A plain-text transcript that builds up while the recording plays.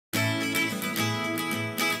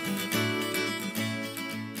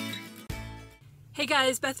Hey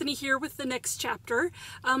guys, Bethany here with the next chapter.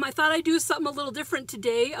 I thought I'd do something a little different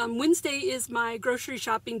today. Wednesday is my grocery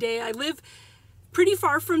shopping day. I live pretty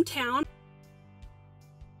far from town.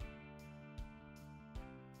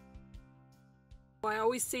 I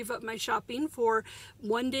always save up my shopping for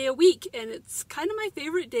one day a week, and it's kind of my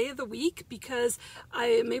favorite day of the week because I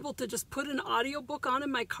am able to just put an audiobook on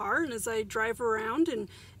in my car, and as I drive around and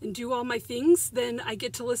do all my things, then I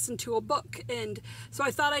get to listen to a book. And so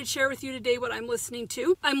I thought I'd share with you today what I'm listening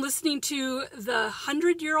to. I'm listening to The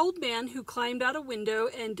 100-Year-Old Man Who Climbed Out a Window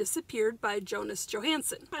and Disappeared by Jonas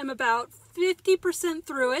Jonasson. I'm about 50%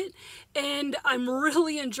 through it, and I'm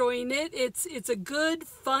really enjoying it. It's a good,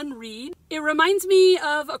 fun read. It reminds me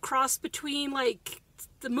of a cross between like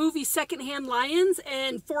the movie Secondhand Lions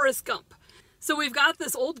and Forrest Gump. So we've got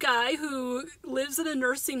this old guy who lives in a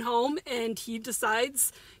nursing home, and he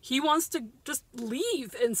decides he wants to just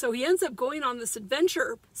leave, and so he ends up going on this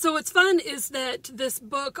adventure. So what's fun is that this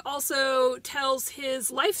book also tells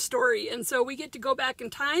his life story, and so we get to go back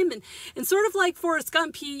in time and sort of like Forrest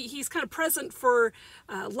Gump, he's kind of present for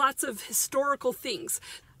lots of historical things.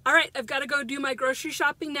 All right, I've got to go do my grocery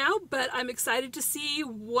shopping now, but I'm excited to see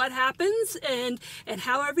what happens and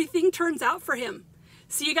how everything turns out for him.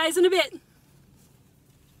 See you guys in a bit.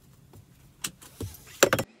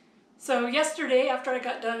 So yesterday, after I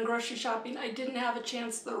got done grocery shopping, I didn't have a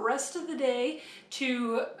chance the rest of the day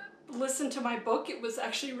to listen to my book. It was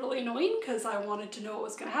actually really annoying because I wanted to know what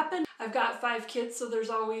was going to happen. I've got 5 kids, so there's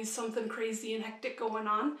always something crazy and hectic going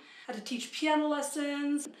on. I had to teach piano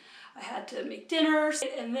lessons, I had to make dinner,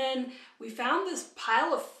 and then we found this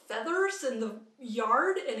pile of feathers in the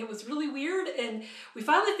yard, and it was really weird, and we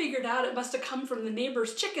finally figured out it must have come from the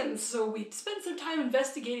neighbor's chickens, so we spent some time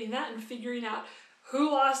investigating that and figuring out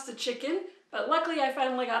who lost the chicken, but luckily I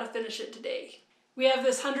finally got to finish it today. We have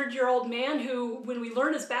this 100-year-old man who, when we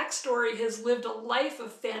learn his backstory, has lived a life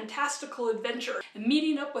of fantastical adventure and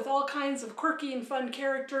meeting up with all kinds of quirky and fun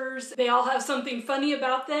characters. They all have something funny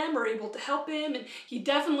about them or able to help him, and he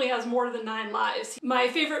definitely has more than 9 lives. My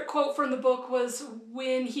favorite quote from the book was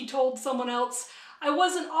when he told someone else, "I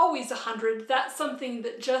wasn't always 100, that's something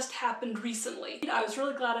that just happened recently." I was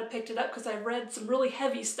really glad I picked it up because I've read some really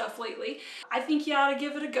heavy stuff lately. I think you ought to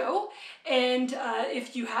give it a go, and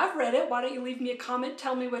if you have read it, why don't you leave me a comment,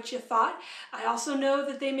 tell me what you thought. I also know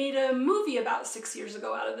that they made a movie about 6 years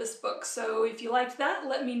ago out of this book, so if you liked that,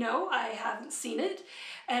 let me know. I haven't seen it.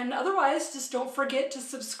 And otherwise, just don't forget to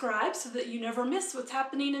subscribe so that you never miss what's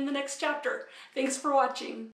happening in the next chapter. Thanks for watching.